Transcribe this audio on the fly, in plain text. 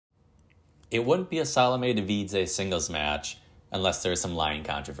it wouldn't be a Salome Devidze singles match unless there's some line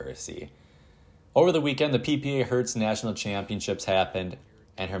controversy. Over the weekend, the PPA Hertz National Championships happened,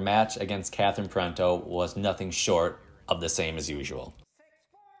 and her match against Catherine Parento was nothing short of the same as usual.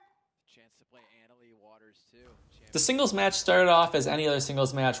 The singles match started off as any other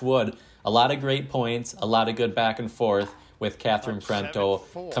singles match would. A lot of great points, a lot of good back and forth, with Catherine Parento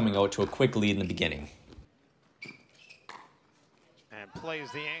coming out to a quick lead in the beginning. And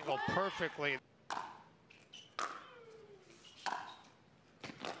plays the angle perfectly.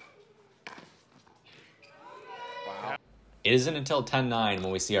 Wow. It isn't until 10-9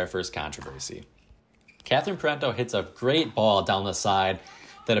 when we see our first controversy. Catherine Parento hits a great ball down the side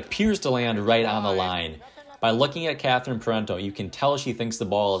that appears to land right on the line. By looking at Catherine Parento, you can tell she thinks the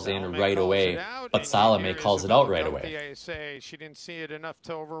ball is in right away, but Salome calls it out right away. PPA say she didn't see it enough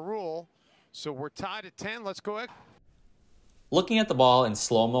to overrule, so we're tied at 10. Let's go ahead. Looking at the ball in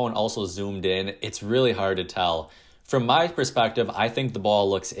slow-mo and also zoomed in, it's really hard to tell. From my perspective, I think the ball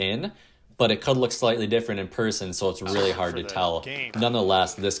looks in, but it could look slightly different in person, so it's really hard to tell.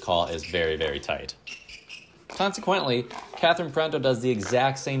 Nonetheless, this call is very, very tight. Consequently, Catherine Parento does the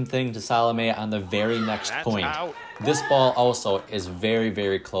exact same thing to Salome on the very next point. This ball also is very,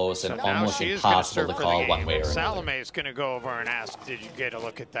 very close and almost impossible to call one way or another. Salome is going to go over and ask, did you get a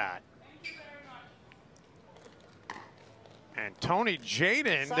look at that? And Tony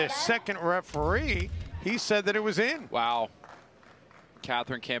Jaden, the second referee, he said that it was in. Wow.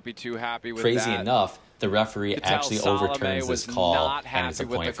 Catherine can't be too happy with that. Crazy enough, the referee actually overturns this call, and it's a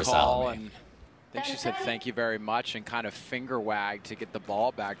point for Salome. I think she said thank you very much and kind of finger wagged to get the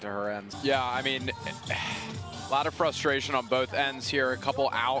ball back to her ends. Yeah, I mean, a lot of frustration on both ends here. A couple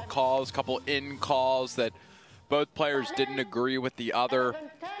out calls, a couple in calls that both players didn't agree with the other.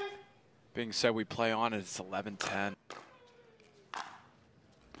 Being said, we play on, it's 11-10.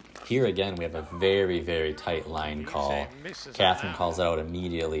 Here again, we have a very, very tight line call. Catherine calls it out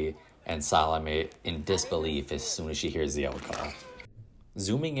immediately, and Salome in disbelief as soon as she hears the out call.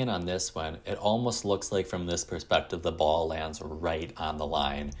 Zooming in on this one, it almost looks like from this perspective the ball lands right on the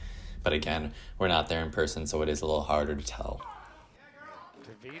line. But again, we're not there in person, so it is a little harder to tell.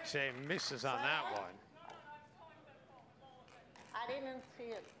 Devidze misses on that one. I didn't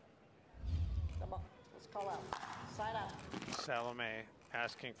see it. Let's call out. Side up. Salome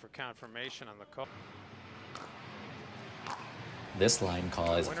asking for confirmation on the call. This line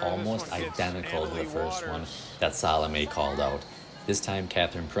call is almost identical to the first one that Salome called out. This time,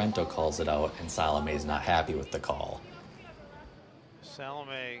 Catherine Parento calls it out, and Salome is not happy with the call.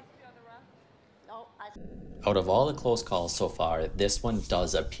 Salome. Out of all the close calls so far, this one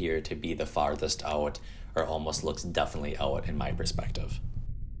does appear to be the farthest out, or almost looks definitely out in my perspective.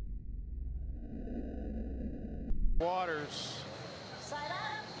 Waters. Side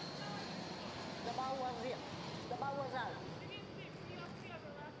up. The ball was here. The ball was out.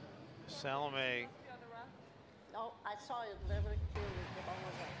 Salome. No, I saw it very clearly. The ball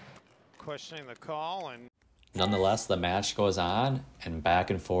was out. Questioning the call, and nonetheless, the match goes on, and back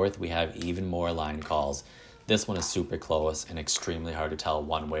and forth we have even more line calls. This one is super close and extremely hard to tell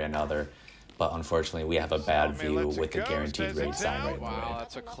one way or another, but unfortunately we have a bad view with the guaranteed rate sign right in the way. Wow,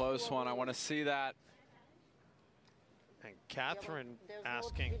 that's a close one. I want to see that. And Catherine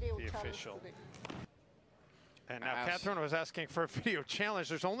asking the official. And now Catherine was asking for a video challenge.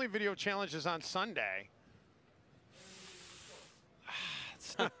 There's only video challenges on Sunday.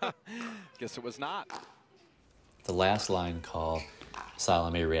 Guess it was not. The last line call,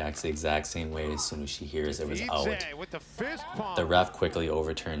 Salome reacts the exact same way as soon as she hears it was out. With the fist pump. The ref quickly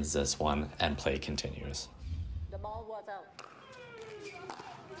overturns this one, and play continues. The ball was out.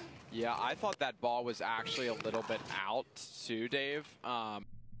 Yeah, I thought that ball was actually a little bit out too, Dave.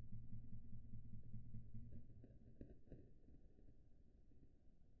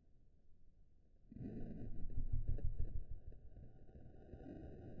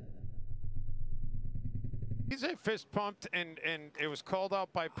 He's a fist pumped, and it was called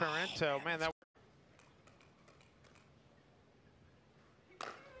out by Parento. Man, that.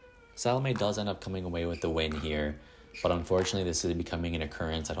 Salome does end up coming away with the win here, but unfortunately this is becoming an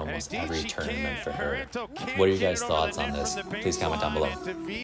occurrence at almost every tournament for her. What are your guys' thoughts on this? Please comment down below.